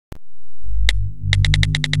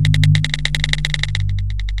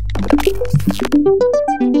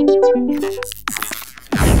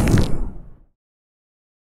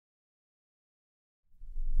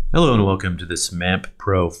Hello and welcome to this MAMP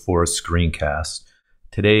PRO 4 screencast.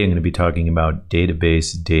 Today I'm going to be talking about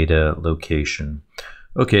database data location.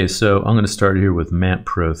 Okay, so I'm going to start here with MAMP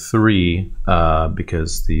PRO 3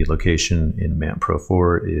 because the location in MAMP PRO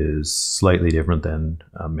 4 is slightly different than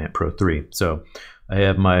MAMP PRO 3. So I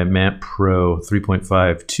have my MAMP PRO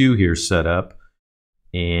 3.52 here set up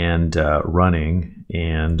and running,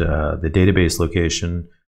 and the database location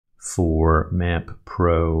for MAMP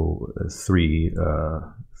PRO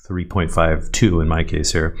 3.52 in my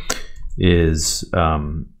case here is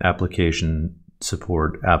application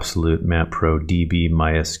support absolute MAMP PRO DB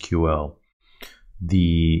MySQL.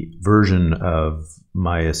 The version of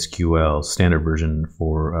MySQL, standard version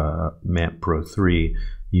for MAMP PRO 3,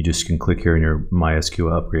 you just can click here in your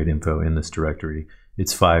MySQL upgrade info in this directory.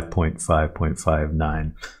 It's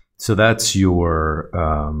 5.5.59. So that's your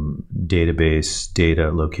database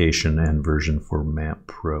data location and version for MAMP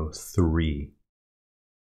PRO 3.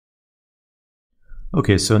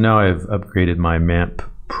 Okay, so now I've upgraded my MAMP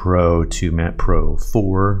PRO to MAMP PRO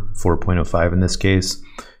 4, 4.05 in this case.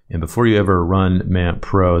 And before you ever run MAMP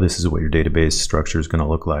PRO, this is what your database structure is going to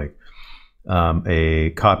look like.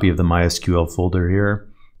 A copy of the MySQL folder here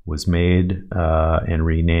was made and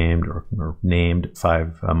renamed or named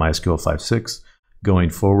MySQL 5.6. Going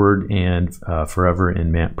forward and forever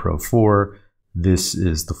in MAMP PRO 4, this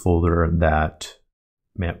is the folder that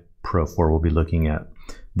MAMP PRO 4 will be looking at.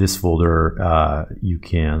 This folder you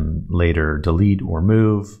can later delete or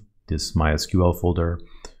move, this MySQL folder,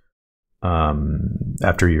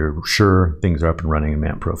 after you're sure things are up and running in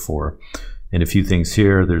MAMP PRO 4. And a few things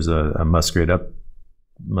here, there's a must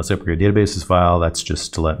upgrade databases file. That's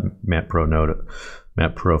just to let MAMP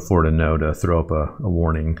PRO 4 to know to throw up a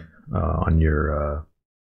warning on your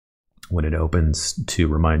when it opens to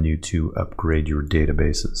remind you to upgrade your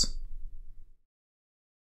databases.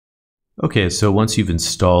 Okay, so once you've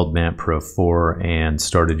installed MAMP PRO 4 and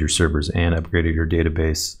started your servers and upgraded your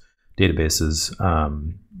databases,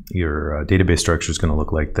 your database structure is going to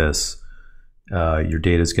look like this. Your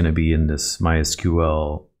data is going to be in this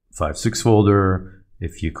MySQL 5.6 folder.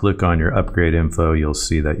 If you click on your upgrade info, you'll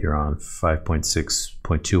see that you're on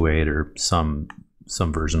 5.6.28 or some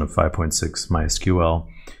version of 5.6 MySQL.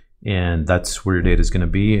 And that's where your data is going to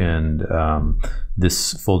be. And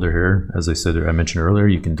this folder here, as I mentioned earlier,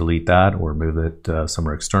 you can delete that or move it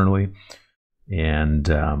somewhere externally. And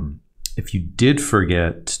if you did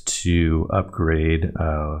forget to upgrade,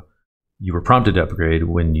 you were prompted to upgrade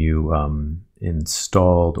when you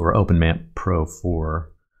installed or opened MAMP PRO 4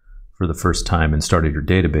 for the first time and started your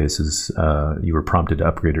databases. You were prompted to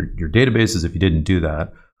upgrade your databases. If you didn't do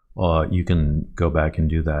that, you can go back and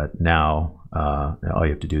do that now. All you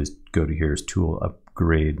have to do is go to here's tool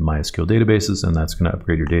upgrade MySQL databases, and that's going to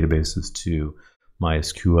upgrade your databases to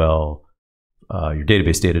MySQL, your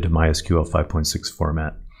database data to MySQL 5.6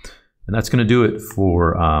 format. And that's going to do it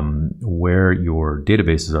for where your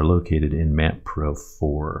databases are located in MAMP PRO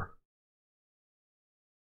 4.